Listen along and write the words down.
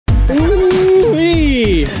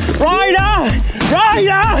Ooh-wee. Rider!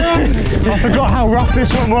 I forgot how rough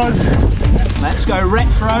this one was. Let's go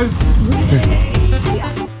retro.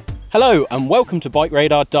 Hello and welcome to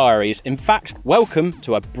BikeRadar Diaries. In fact, welcome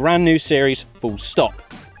to a brand new series, full stop.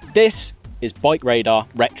 This is BikeRadar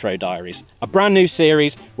Retro Diaries, a brand new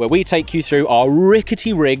series where we take you through our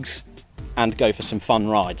rickety rigs and go for some fun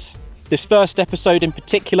rides. This first episode in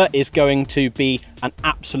particular is going to be an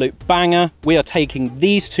absolute banger. We are taking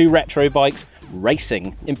these two retro bikes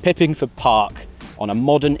racing in Pippingford Park on a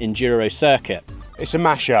modern enduro circuit. It's a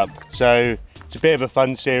mashup, so it's a bit of a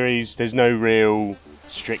fun series. There's no real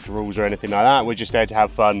strict rules or anything like that. We're just there to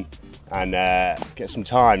have fun and get some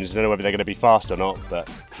times. I don't know whether they're going to be fast or not,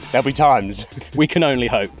 but there'll be times. We can only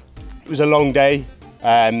hope. It was a long day.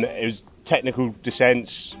 It was technical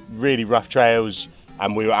descents, really rough trails,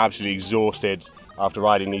 and we were absolutely exhausted after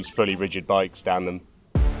riding these fully rigid bikes down them.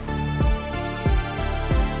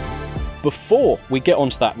 Before we get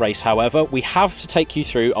onto that race, however, we have to take you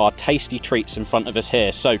through our tasty treats in front of us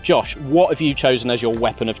here. So Josh, what have you chosen as your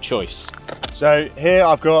weapon of choice? So here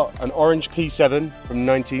I've got an orange P7 from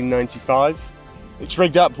 1995. It's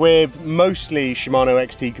rigged up with mostly Shimano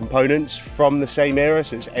XT components from the same era,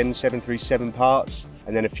 so it's N737 parts,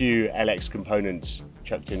 and then a few LX components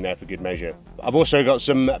chucked in there for good measure. I've also got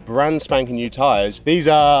some brand spanking new tyres. These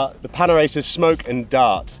are the Panaracer Smoke and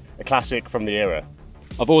Dart, a classic from the era.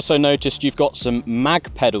 I've also noticed you've got some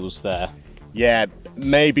mag pedals there. Yeah,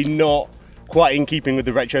 maybe not quite in keeping with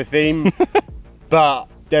the retro theme, but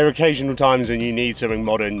there are occasional times when you need something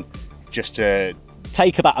modern just to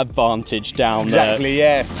take that advantage down exactly,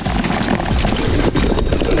 there.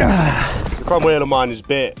 Yeah. The front wheel of mine is a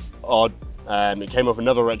bit odd. It came off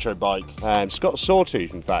another retro bike, Scott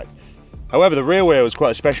Sawtooth in fact. However, the rear wheel is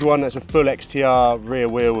quite a special one. That's a full XTR rear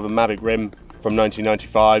wheel with a Mavic rim from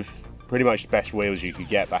 1995. Pretty much the best wheels you could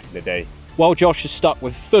get back in the day. While Josh is stuck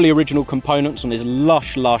with fully original components on his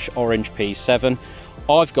lush orange P7,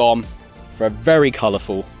 I've gone for a very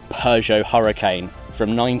colourful Peugeot Hurricane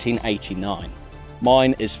from 1989.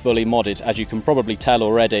 Mine is fully modded, as you can probably tell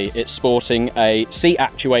already. It's sporting a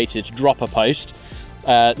seat-actuated dropper post.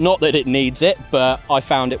 Not that it needs it, but I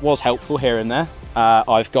found it was helpful here and there.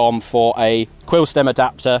 I've gone for a quill stem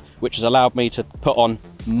adapter, which has allowed me to put on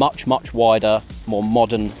much wider, more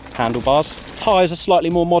modern handlebars. Tyres are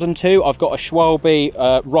slightly more modern too. I've got a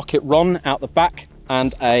Schwalbe Rocket Ron out the back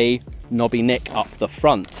and a knobby nick up the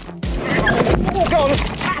front.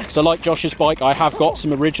 So like Josh's bike, I have got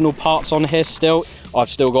some original parts on here still. I've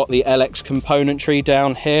still got the LX componentry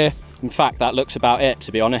down here. In fact, that looks about it,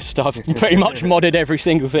 to be honest. I've pretty much modded every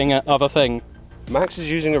single other thing. Max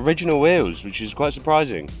is using original wheels, which is quite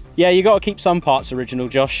surprising. Yeah, you got to keep some parts original,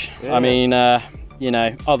 Josh. Yeah. I mean, you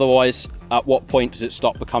know, otherwise, at what point does it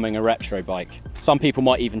stop becoming a retro bike? Some people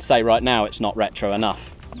might even say right now it's not retro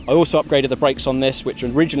enough. I also upgraded the brakes on this, which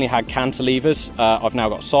originally had cantilevers. I've now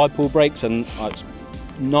got side pull brakes, and it's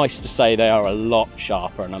nice to say they are a lot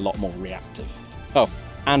sharper and a lot more reactive. Oh,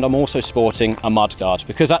 and I'm also sporting a mudguard,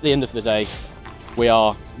 because at the end of the day, we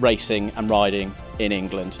are racing and riding in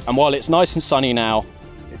England. And while it's nice and sunny now,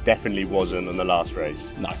 it definitely wasn't on the last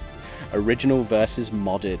race. No. Original versus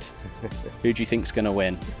modded. Who do you think's going to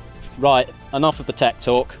win? Right, enough of the tech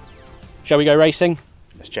talk. Shall we go racing?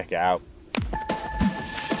 Let's check it out.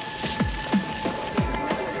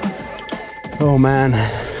 Oh man.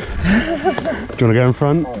 Do you want to go in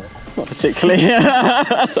front? Not particularly.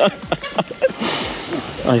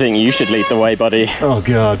 I think you should lead the way, buddy. Oh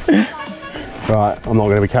god. Right, I'm not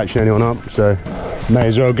going to be catching anyone up, so may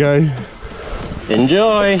as well go.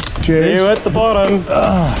 Enjoy. Cheers. See you at the bottom.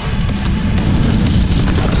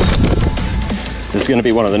 This is going to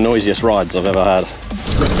be one of the noisiest rides I've ever had.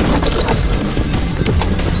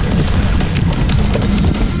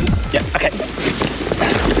 Yeah, okay.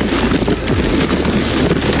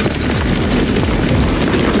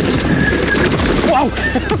 Whoa!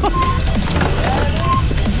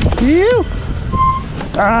 You!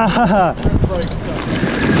 Ah.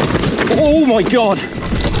 Oh my god!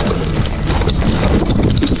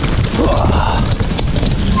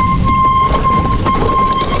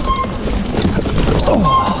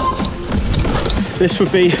 This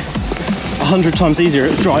would be 100 times easier.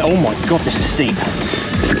 It was dry. Oh my god, this is steep.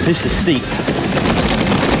 This is steep.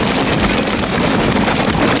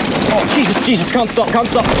 Oh Jesus, can't stop.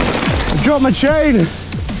 Drop my chain.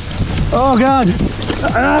 Oh god.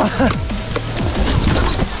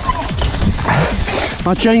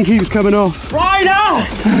 My chain keeps coming off. Rider!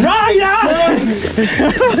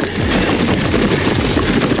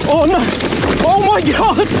 Oh no! Oh my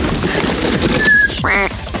god!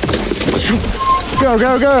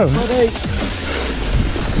 Go.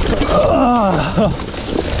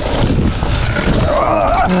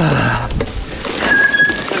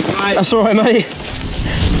 That's all right, mate.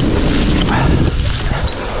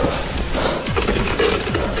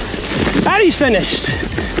 And he's finished. I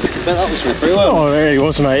bet that was pretty well. Oh, there he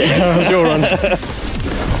was, mate. Your run.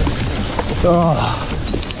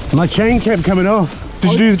 Oh, my chain kept coming off.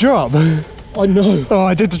 Did you do the drop? I know. Oh,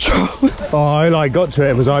 I did the drop. Oh, I like got to it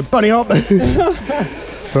and was like, bunny hop.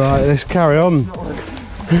 Right, let's carry on.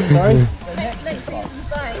 Sorry? Next season's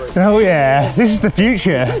bike. Oh yeah, this is the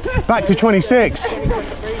future. Back to 26.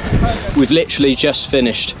 We've literally just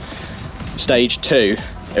finished stage 2.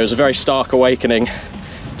 It was a very stark awakening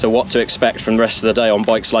to what to expect from the rest of the day on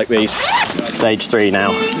bikes like these. Stage 3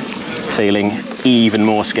 now, feeling even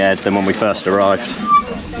more scared than when we first arrived.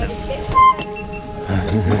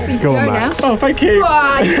 Go on, Max. Oh, thank you. Oh,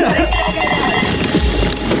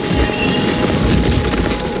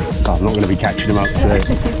 I'm not going to be catching him up today.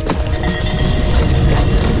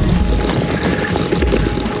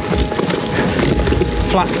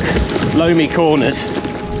 Flat, loamy corners.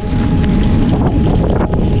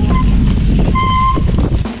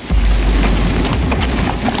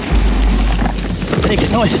 Take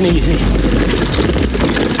it nice and easy.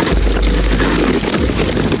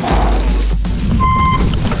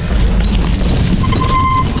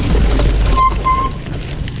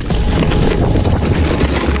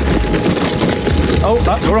 Oh,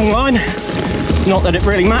 that's the wrong line. Not that it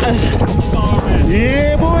really matters.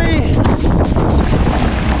 Yeah, boy!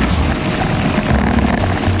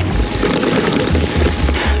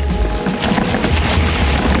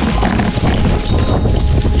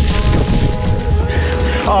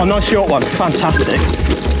 Oh, nice short one. Fantastic.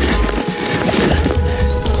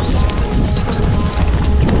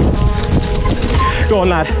 Go on,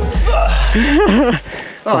 lad.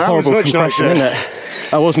 It's a horrible compression, isn't it?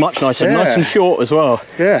 That was much nicer, Yeah. nice and short as well.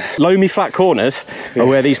 Yeah. Loamy flat corners are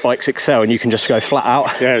where these bikes excel, and you can just go flat out.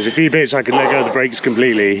 Yeah, there's a few bits I could let go of the brakes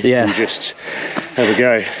completely and just have a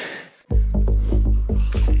go.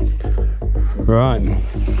 Right.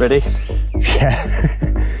 Ready? Yeah.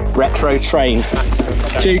 Retro train.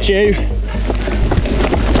 Choo choo.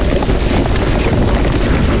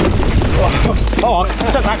 Oh,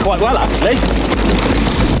 I took that quite well actually.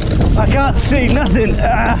 I can't see nothing.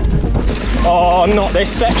 Oh, not this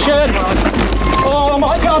section. Oh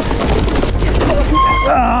my god.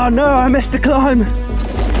 Oh no, I missed the climb.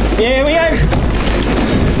 Here we go.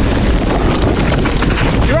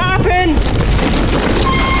 Dropping.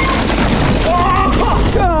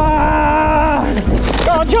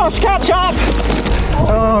 Oh, Josh, catch up.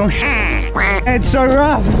 Oh, it's so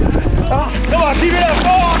rough. Oh, come on, keep it up. Go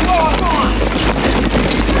on, go on, go on.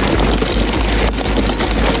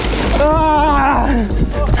 Ah,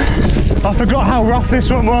 I forgot how rough this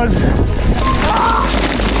one was.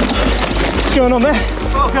 What's going on there?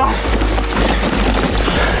 Oh god.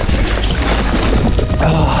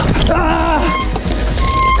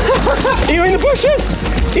 Are you in the bushes?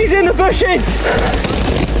 He's in the bushes.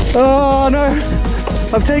 Oh no,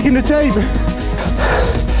 I've taken the tape.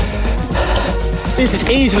 This is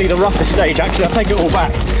easily the roughest stage. Actually, I'll take it all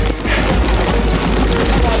back.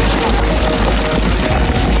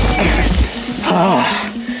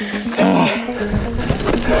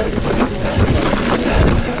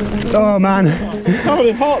 Oh man. Oh,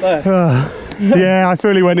 it's hot there. Yeah, I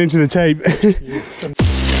fully went into the tape.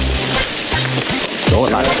 Go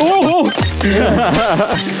on, lad. Oh!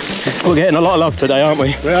 We're getting a lot of love today, aren't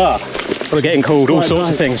we? We are. We're getting called all sorts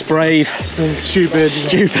of things. Brave. Stupid.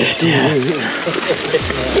 Stupid, yeah.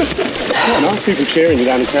 Nice people cheering you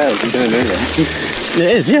down the crowd. You don't know that. It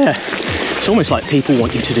is, yeah. It's almost like people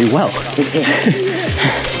want you to do well.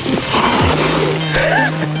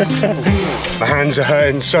 My hands are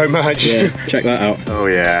hurting so much. Yeah, check that out. Oh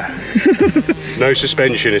yeah. No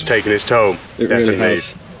suspension has taken its toll. It really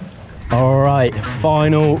has. All right,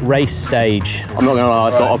 final race stage. I'm not gonna lie,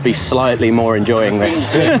 I thought I'd be slightly more enjoying this.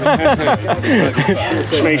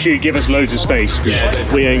 Just make sure you give us loads of space.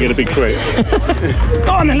 We ain't gonna be quick.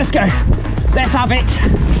 Go on then, let's go. Let's have it.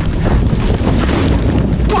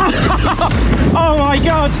 Oh my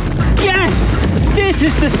God, yes! This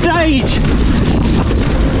is the stage.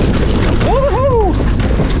 Woohoo!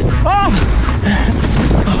 Oh.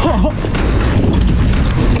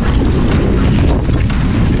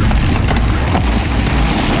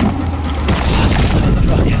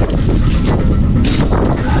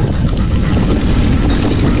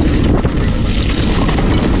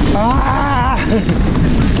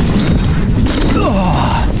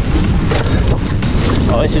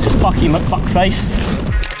 Oh, this is fucky McFuckface.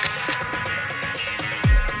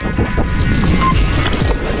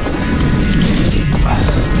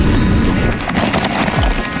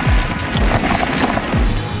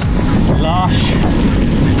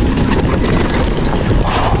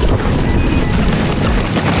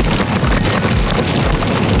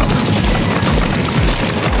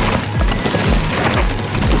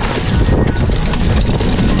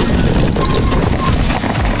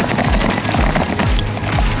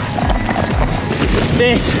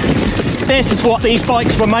 This is what these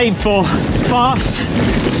bikes were made for. Fast,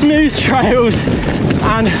 smooth trails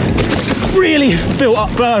and really built up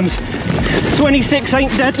berms. 26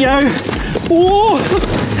 ain't dead, yo. Ooh.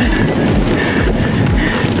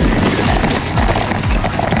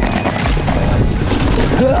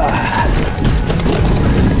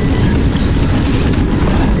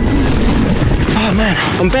 Oh man,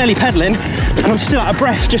 I'm barely pedaling and I'm still out of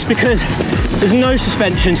breath just because there's no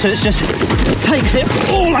suspension, so it's just takes it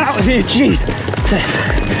all out of you. Jeez, this.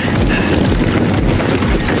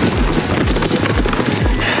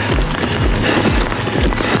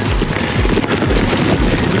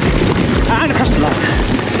 And across the line.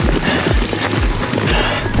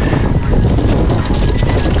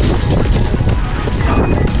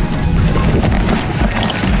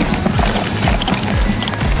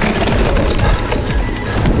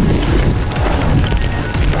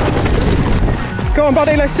 Go on,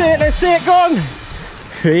 buddy, let's see it, go on!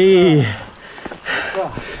 Hey.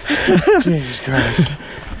 Jesus Christ.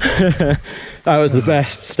 That was the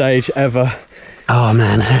best stage ever. Oh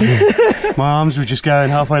man. My arms were just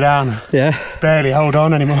going halfway down. Yeah. Just barely hold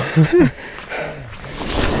on anymore.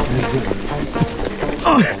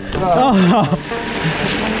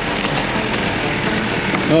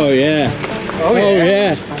 Oh yeah. Oh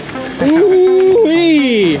yeah.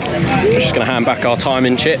 Ooh-wee. We're just going to hand back our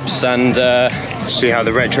timing chips and see how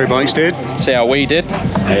the retro bikes did. See how we did.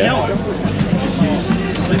 Yeah.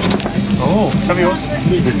 Oh, some of yours.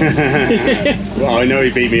 Well, I know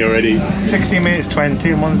he beat me already. 16 minutes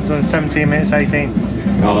 20 and one's done 17 minutes 18.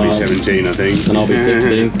 I'll be 17, I think. And I'll be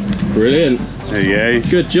 16. Brilliant. There you go.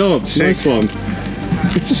 Good job. Nice one.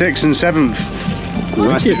 6th and 7th.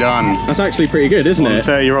 Nicely done. That's actually pretty good, isn't it?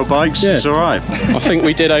 30-year-old bikes, yeah. It's all right. I think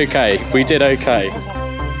we did okay. We did okay.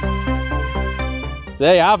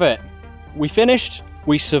 There you have it. We finished,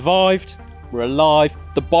 we survived, we're alive.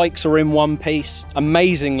 The bikes are in one piece,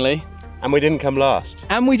 amazingly. And we didn't come last.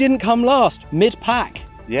 And we didn't come last, mid-pack.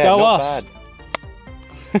 Yeah, go not us.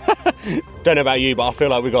 Bad. Don't know about you, but I feel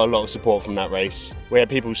like we got a lot of support from that race. We had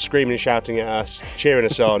people screaming and shouting at us, cheering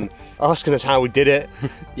us on, asking us how we did it.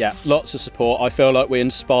 Yeah, lots of support. I feel like we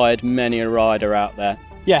inspired many a rider out there.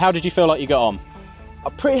 Yeah, how did you feel like you got on?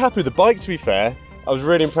 I'm pretty happy with the bike, to be fair. I was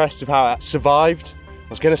really impressed with how it survived. I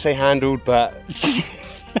was going to say handled, but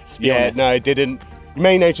Let's be honest. no, it didn't. You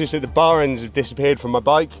may notice that the bar ends have disappeared from my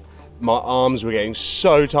bike. My arms were getting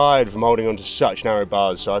so tired from holding onto such narrow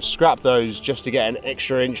bars, so I've scrapped those just to get an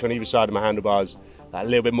extra inch on either side of my handlebars, a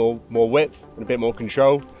little bit more width and a bit more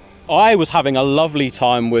control. I was having a lovely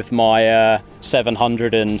time with my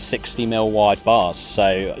 760mm wide bars,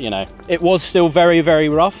 so you know it was still very, very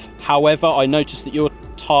rough. However, I noticed that your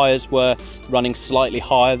tyres were running slightly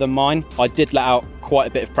higher than mine. I did let out quite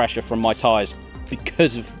a bit of pressure from my tyres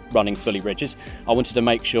because of running fully ridges. I wanted to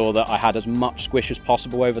make sure that I had as much squish as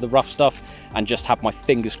possible over the rough stuff and just have my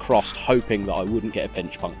fingers crossed, hoping that I wouldn't get a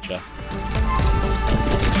pinch puncture.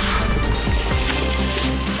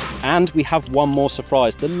 And we have one more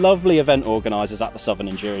surprise. The lovely event organisers at the Southern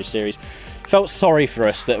Enduro Series felt sorry for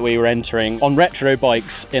us that we were entering on retro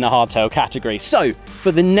bikes in a hardtail category. So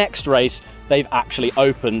for the next race, they've actually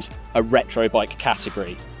opened a retro bike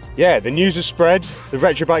category. Yeah, the news has spread, the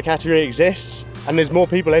retro bike category exists, and there's more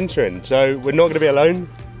people entering, so we're not going to be alone.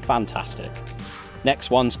 Fantastic. Next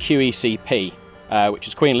one's QECP, which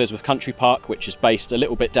is Queen Elizabeth Country Park, which is based a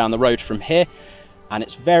little bit down the road from here, and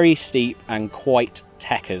it's very steep and quite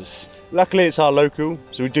techers. Luckily it's our local,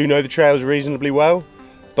 so we do know the trails reasonably well,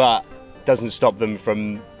 but doesn't stop them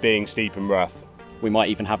from being steep and rough. We might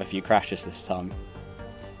even have a few crashes this time.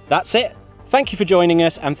 That's it. Thank you for joining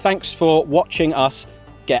us, and thanks for watching us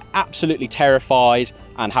get absolutely terrified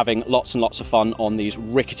and having lots and lots of fun on these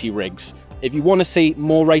rickety rigs. If you want to see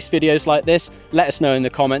more race videos like this, let us know in the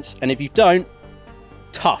comments, and if you don't,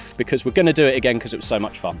 tough, because we're going to do it again because it was so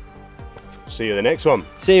much fun. See you in the next one.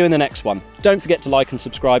 See you in the next one. Don't forget to like and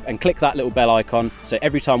subscribe and click that little bell icon so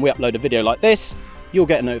every time we upload a video like this, you'll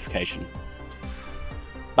get a notification.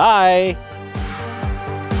 Bye!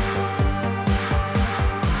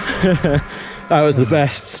 That was the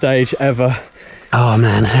best stage ever. Oh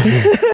man.